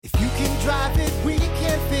drive it, we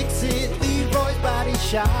can fix it. Leroy's Body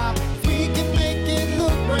Shop. We can make it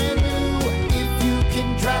look brand new. If you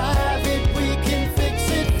can drive it, we can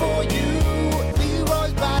fix it for you.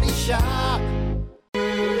 Leroy's Body Shop.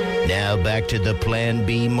 Now back to the Plan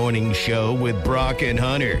B morning show with Brock and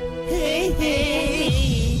Hunter. Hey,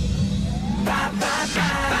 hey. Bye, bye,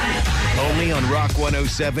 bye. Only on Rock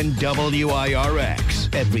 107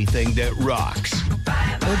 WIRX. Everything that rocks.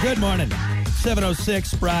 Well, good morning.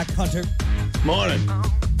 7:06, Brock, Hunter. Morning.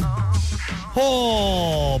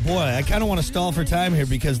 Oh, boy, I kind of want to stall for time here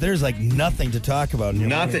because there's like nothing to talk about.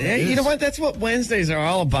 Nothing. Hey, you know what? That's what Wednesdays are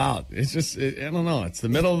all about. It's just, I don't know. It's the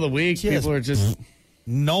middle of the week. People are just...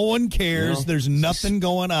 No one cares. You know, there's nothing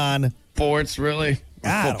going on. Sports, really.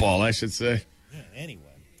 Football, I should say. Yeah, anyway.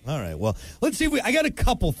 All right. Well, let's see. I got a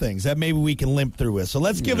couple things that maybe we can limp through with. So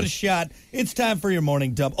let's give it a shot. It's time for your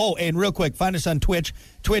morning dump. Oh, and real quick, find us on Twitch,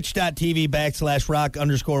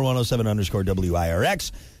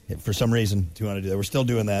 twitch.tv/rock_107_WIRX. If for some reason, do you want to do that? We're still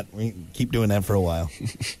doing that. We can keep doing that for a while.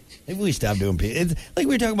 If we stop doing it's like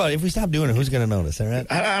we were talking about, if we stop doing it, who's going to notice? All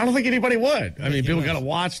right? I don't think anybody would. I mean, people got to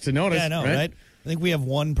watch to notice. Yeah, I know, right? I think we have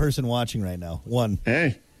one person watching right now. One.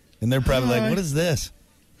 Hey. And they're probably like, what is this?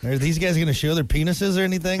 Are these guys going to show their penises or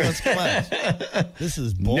anything? Let's come on. This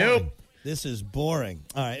is boring. Nope. This is boring.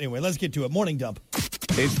 All right, anyway, let's get to it. Morning dump.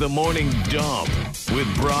 It's the Morning Dump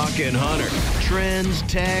with Brock and Hunter. Trends,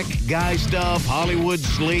 tech, guy stuff, Hollywood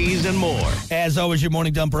sleaze, and more. As always, your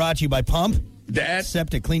morning dump brought to you by Pump. That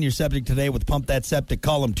Septic. Clean your septic today with Pump That Septic.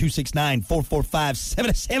 Call them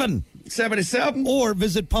 269-445-77. 77. Or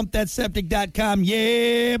visit pumpthatseptic.com.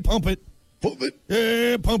 Yeah, pump it. Pump it.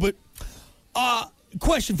 Yeah, pump it.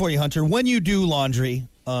 Question for you, Hunter. When you do laundry,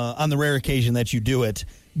 on the rare occasion that you do it,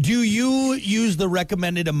 do you use the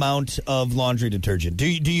recommended amount of laundry detergent? Do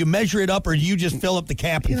you measure it up, or do you just fill up the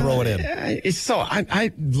cap and throw it in? It's so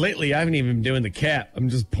lately I haven't even been doing the cap. I'm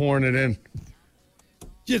just pouring it in.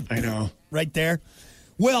 I know. Right there.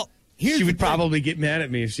 Well, she would probably get mad at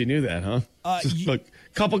me if she knew that, huh? Just look,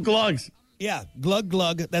 couple glugs. Yeah, glug.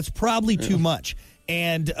 That's probably too much.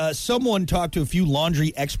 And someone talked to a few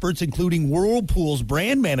laundry experts, including Whirlpool's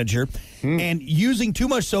brand manager, and using too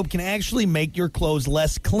much soap can actually make your clothes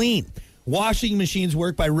less clean. Washing machines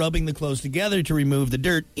work by rubbing the clothes together to remove the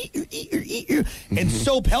dirt, and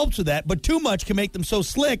soap helps with that, but too much can make them so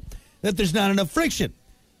slick that there's not enough friction.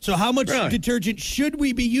 So how much detergent should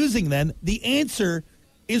we be using then? The answer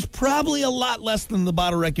is probably a lot less than the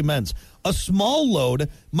bottle recommends. A small load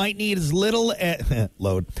might need as little as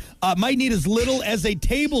a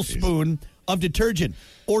tablespoon of detergent,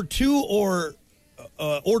 or two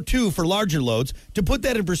for larger loads. To put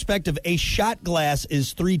that in perspective, a shot glass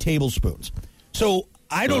is 3 tablespoons. So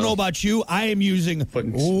I don't know about you. I am using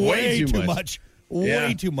way too much.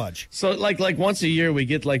 Way too much. So like once a year we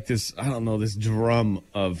get like this, I don't know, this drum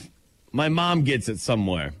of, my mom gets it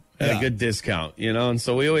somewhere at a good discount, you know? And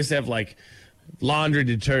so we always have like laundry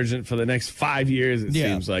detergent for the next 5 years, it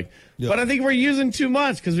seems like. Yeah. But I think we're using too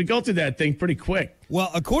much because we go through that thing pretty quick.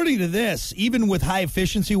 Well, according to this, even with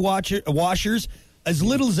high-efficiency washers, as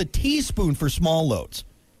little as a teaspoon for small loads.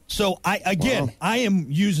 So, I am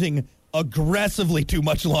using aggressively too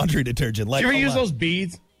much laundry detergent. Like, do you ever use those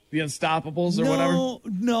beads? The Unstoppables or whatever?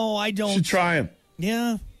 No, I don't. You should try them.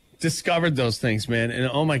 Yeah. Discovered those things, man. And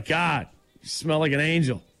oh, my God. You smell like an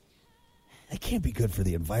angel. That can't be good for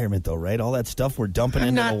the environment, though, right? All that stuff we're dumping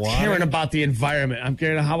into the water. I'm not caring about the environment. I'm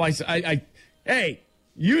caring how I hey,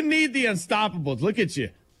 you need the Unstoppables. Look at you.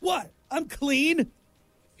 What? I'm clean.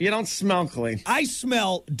 You don't smell clean. I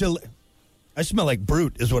smell I smell like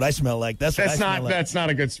Brute is what I smell like. That's not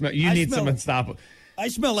a good smell. You need some Unstoppables. I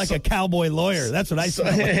smell like a cowboy lawyer. That's what I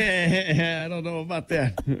smell like. I don't know about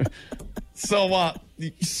that. So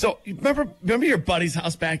remember your buddy's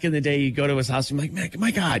house back in the day? You go to his house, and you're like, my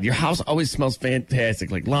God, your house always smells fantastic,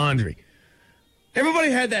 like laundry. Everybody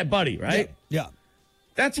had that buddy, right? Yeah.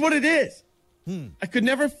 That's what it is. I could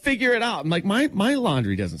never figure it out. I'm like, my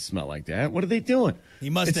laundry doesn't smell like that. What are they doing?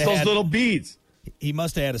 It's those little beads. He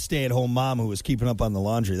must have had a stay-at-home mom who was keeping up on the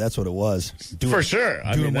laundry. That's what it was. For sure.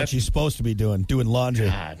 Doing what she's supposed to be doing laundry.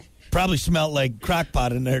 God. Probably smelled like crockpot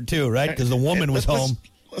in there, too, right? Because the woman was home.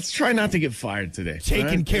 Let's try not to get fired today.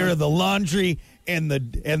 Taking care of the laundry and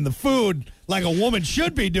the food like a woman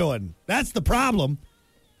should be doing. That's the problem.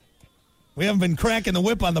 We haven't been cracking the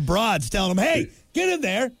whip on the broads, telling them, hey, get in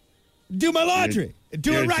there, do my laundry,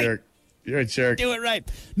 do it right. You're a jerk. Do it right.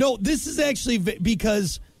 No, this is actually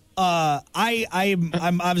because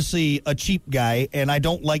I'm obviously a cheap guy, and I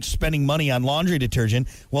don't like spending money on laundry detergent.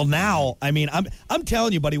 Well, now, I mean, I'm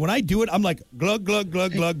telling you, buddy, when I do it, I'm like glug, glug,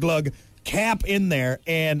 glug, glug, glug. cap in there,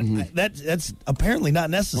 and that's apparently not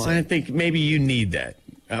necessary. Well, I think maybe you need that.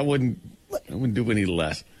 I wouldn't do any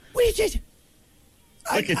less. We just,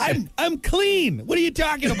 I'm clean. What are you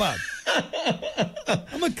talking about?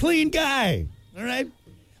 I'm a clean guy. All right.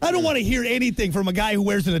 I don't want to hear anything from a guy who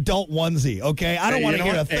wears an adult onesie. Okay, I don't want to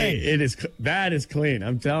hear a thing. That is clean.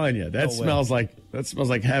 I'm telling you, that smells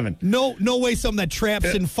like heaven. No way. Something that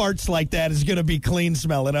traps and farts like that is going to be clean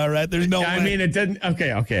smelling. All right, there's no way. I mean, it didn't. Okay,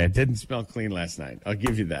 it didn't smell clean last night. I'll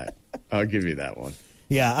give you that. I'll give you that one.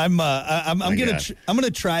 Yeah, I'm gonna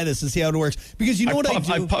try this and see how it works, because you know what I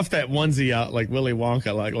do. I puffed that onesie out like Willy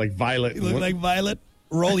Wonka, like Violet. You look like Violet.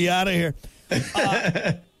 Roll you out of here.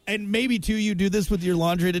 And maybe too, you do this with your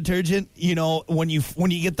laundry detergent. You know, when you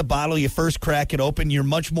get the bottle, you first crack it open. You're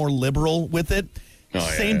much more liberal with it.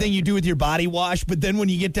 Same thing you do with your body wash, but then when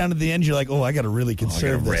you get down to the end, you're like, oh, I got to really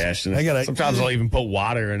conserve this. Sometimes I'll even put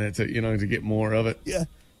water in it to get more of it. Yeah.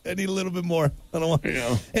 I need a little bit more. I don't want,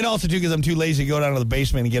 and also too, because I'm too lazy to go down to the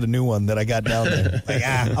basement and get a new one that I got down there. Like,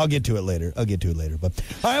 I'll get to it later. But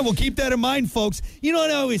all right, well, keep that in mind, folks. You know what?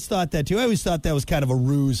 I always thought that too. I always thought that was kind of a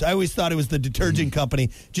ruse. I always thought it was the detergent company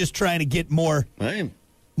just trying to get more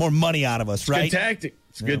money out of us. Right? Good tactic.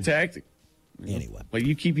 It's a good tactic. Anyway, but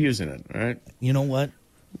you keep using it. All right. You know what?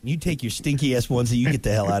 You take your stinky ass onesie. You get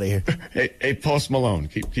the hell out of here. Hey, Post Malone,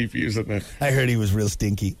 keep using that. I heard he was real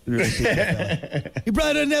stinky. He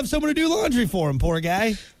probably doesn't have someone to do laundry for him. Poor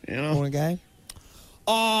guy. Poor guy.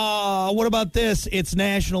 What about this? It's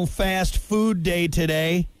National Fast Food Day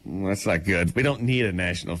today. That's not good. We don't need a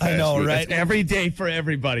national fast food. I know, food. right? That's every day for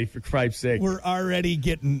everybody, for Christ's sake. We're already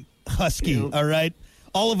getting husky. All right.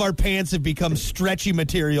 All of our pants have become stretchy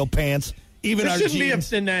material pants. Even our jeans. There shouldn't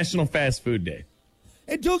be a National Fast Food Day.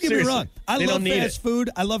 And don't get me wrong, I love fast food.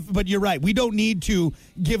 But you're right. We don't need to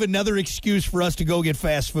give another excuse for us to go get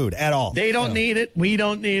fast food at all. They don't need it. We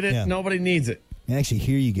don't need it. Yeah. Nobody needs it. I actually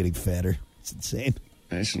hear you getting fatter. It's insane.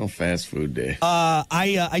 National Fast Food Day.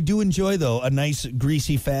 I do enjoy, though, a nice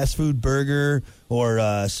greasy fast food burger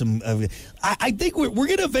or some. I think we're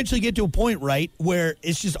going to eventually get to a point, right, where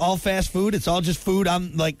it's just all fast food. It's all just food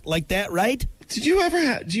on like that, right? Do you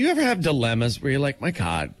ever have dilemmas where you're like, my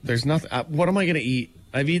God, there's nothing. What am I going to eat?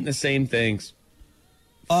 I've eaten the same things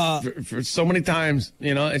for so many times.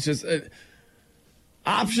 It's just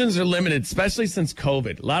options are limited, especially since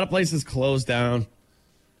COVID. A lot of places closed down.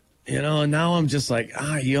 And now I'm just like,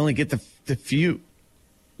 you only get the few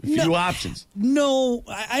options. No,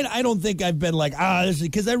 I don't think I've been like,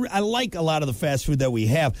 because I like a lot of the fast food that we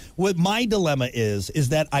have. What my dilemma is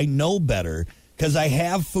that I know better because I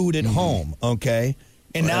have food at home, okay?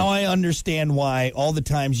 And now I understand why all the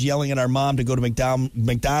times yelling at our mom to go to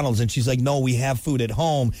McDonald's, and she's like, no, we have food at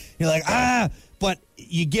home. You're like, but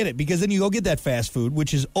you get it, because then you go get that fast food,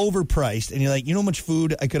 which is overpriced, and you're like, you know how much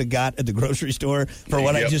food I could have got at the grocery store for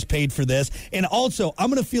what I just paid for this? And also, I'm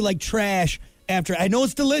going to feel like trash after. I know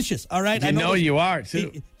it's delicious, all right? I know you are,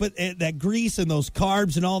 too. But that grease and those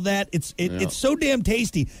carbs and all that, it's so damn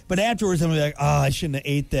tasty. But afterwards, I'm like, I shouldn't have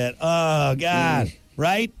ate that. Oh, God,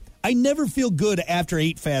 right? I never feel good after I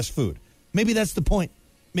eat fast food. Maybe that's the point.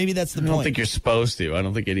 I don't think you're supposed to. I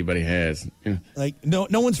don't think anybody has. Like no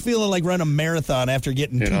one's feeling like running a marathon after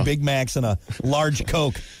getting two Big Macs and a large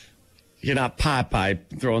Coke. You're not Popeye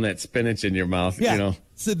throwing that spinach in your mouth. Yeah,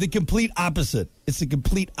 it's the complete opposite.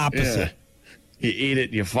 Yeah. You eat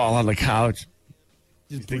it, you fall on the couch.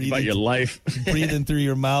 Just think about your life. Breathing through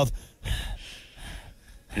your mouth.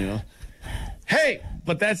 Hey,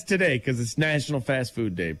 but that's today because it's National Fast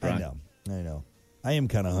Food Day, Brian. I know. I am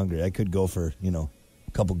kind of hungry. I could go for,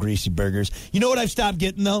 a couple greasy burgers. You know what I've stopped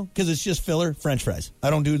getting, though? Because it's just filler? French fries. I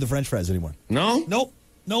don't do the French fries anymore. No?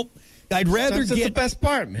 Nope. I'd rather That's the best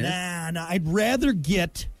part, man. Nah. I'd rather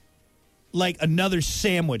get, like, another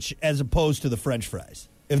sandwich as opposed to the French fries,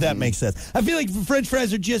 if that makes sense. I feel like French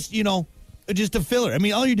fries are just, just a filler. I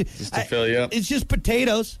mean, all you do... Just to fill you up. It's just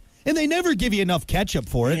potatoes. And they never give you enough ketchup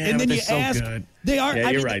for it. Yeah, and then you ask. So good. They are.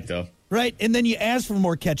 Yeah, you're right, though. Right, and then you ask for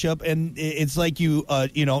more ketchup, and it's like you,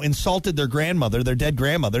 insulted their dead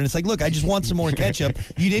grandmother, and it's like, look, I just want some more ketchup.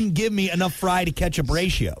 You didn't give me enough fry to ketchup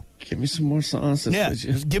ratio. Give me some more sauces. Yeah,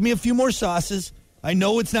 just give me a few more sauces. I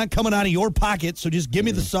know it's not coming out of your pocket, so just give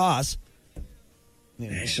me the sauce.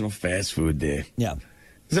 National Fast Food Day. Yeah.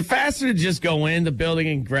 Is it faster to just go in the building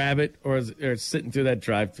and grab it, or is it sitting through that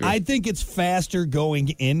drive-thru? I think it's faster going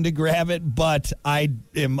in to grab it, but I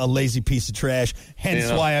am a lazy piece of trash, hence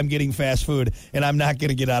why I'm getting fast food, and I'm not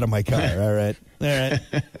going to get out of my car, all right?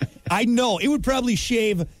 I know. It would probably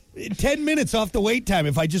shave 10 minutes off the wait time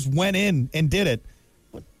if I just went in and did it.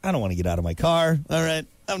 But I don't want to get out of my car, all right?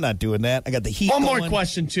 I'm not doing that. I got the heat One going. more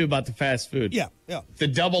question, too, about the fast food. Yeah. The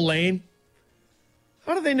double lane,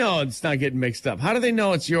 How do they know it's not getting mixed up? How do they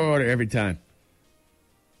know it's your order every time?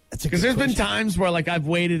 Because there's been times where, like, I've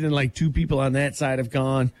waited and, like, 2 people on that side have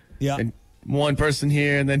gone. Yeah. And 1 person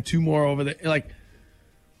here and then 2 more over there. Like,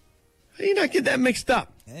 how do you not get that mixed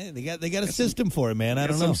up? They got a system for it, man. I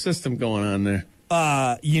don't know. Some system going on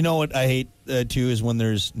there. You know what I hate, too, is when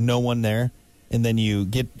there's no one there, and then you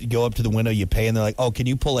go up to the window, you pay, and they're like, oh, can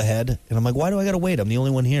you pull ahead? And I'm like, why do I got to wait? I'm the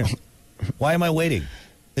only one here. Why am I waiting?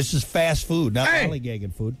 This is fast food, not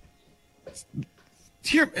lollygagging food.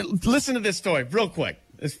 Here, listen to this story real quick.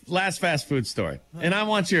 This last fast food story. And I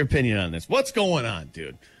want your opinion on this. What's going on,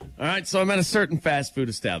 dude? All right, so I'm at a certain fast food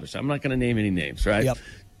establishment. I'm not going to name any names, right? Yep.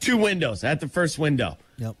 2 windows at the first window.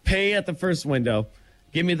 Yep. Pay at the first window.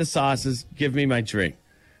 Give me the sauces. Give me my drink.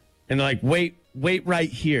 And they're like, wait right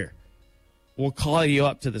here. We'll call you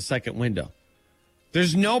up to the second window.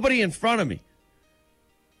 There's nobody in front of me.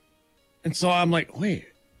 And so I'm like, wait,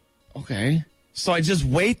 okay. So I just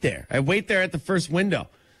wait there. I wait there at the first window.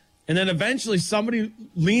 And then eventually somebody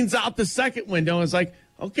leans out the second window and is like,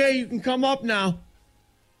 okay, you can come up now.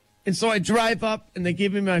 And so I drive up and they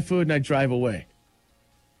give me my food and I drive away.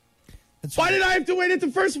 Why did I have to wait at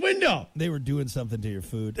the first window? They were doing something to your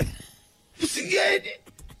food.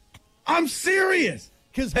 I'm serious.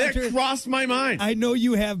 Because that crossed my mind. I know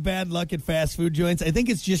you have bad luck at fast food joints. I think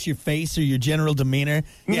it's just your face or your general demeanor.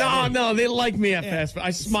 No, they like me at fast food.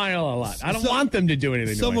 I smile a lot. I don't want them to do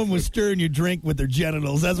anything. Someone was stirring your drink with their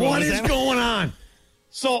genitals. That's what is going on.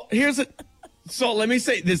 So So let me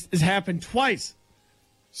say this has happened twice.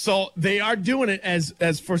 So they are doing it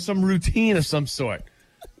as for some routine of some sort.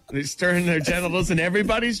 They're stirring their genitals in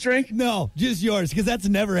everybody's drink? No, just yours, because that's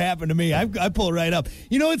never happened to me. I pull right up.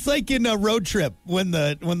 You know, it's like in a Road Trip when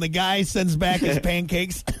the guy sends back his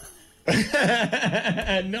pancakes.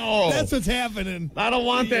 No. That's what's happening. I don't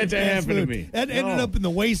want that to happen to me. That ended up in the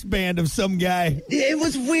waistband of some guy. It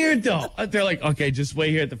was weird, though. They're like, okay, just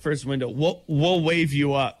wait here at the first window. We'll wave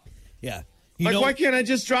you up. Yeah. Why can't I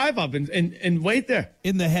just drive up and wait there?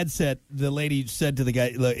 In the headset, the lady said to the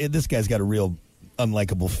guy, look, this guy's got a real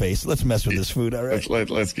unlikable face. Let's mess with this food, all right?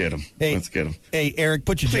 Let's get him. Hey, let's get him. Hey, Eric,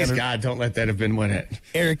 put your genitals. Please, God, don't let that have been what happened.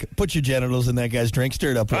 Eric, put your genitals in that guy's drink.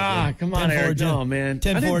 Stir it up. Come on, Eric. No, man.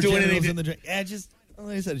 10-4 genitals in the drink.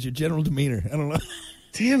 Like I said, it's your general demeanor. I don't know.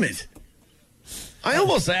 Damn it. I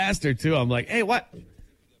almost asked her, too. I'm like, hey, what?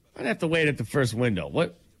 I'd have to wait at the first window.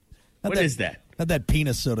 What is that? How'd that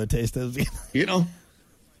penis soda taste? You know?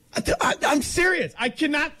 I'm serious. I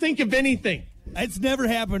cannot think of anything. It's never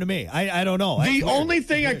happened to me. I don't know. The only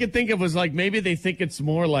thing I could think of was like maybe they think it's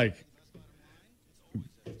more like,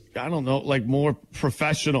 I don't know, like more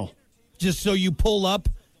professional. Just so you pull up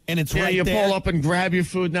and it's right there. Yeah, you pull up and grab your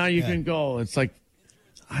food. Now you can go. It's like,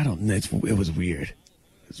 I don't know. It was weird.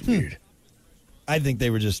 It's weird. I think they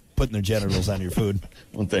were just putting their genitals on your food.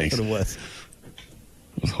 Well, thanks. That's what it was.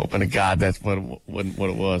 I was hoping to God that's what it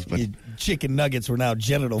was. But your chicken nuggets were now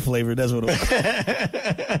genital flavored. That's what it was. Is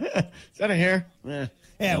that a hair? Yeah,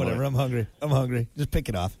 whatever. I'm hungry. Just pick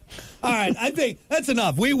it off. All right, I think that's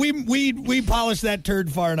enough. We polished that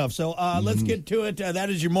turd far enough. So let's get to it. That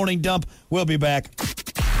is your morning dump. We'll be back.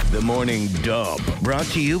 The Morning Dump, brought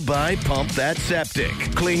to you by Pump That Septic.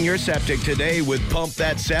 Clean your septic today with Pump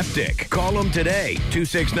That Septic. Call them today,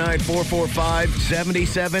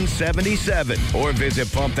 269-445-7777, or visit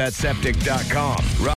pumpthatseptic.com.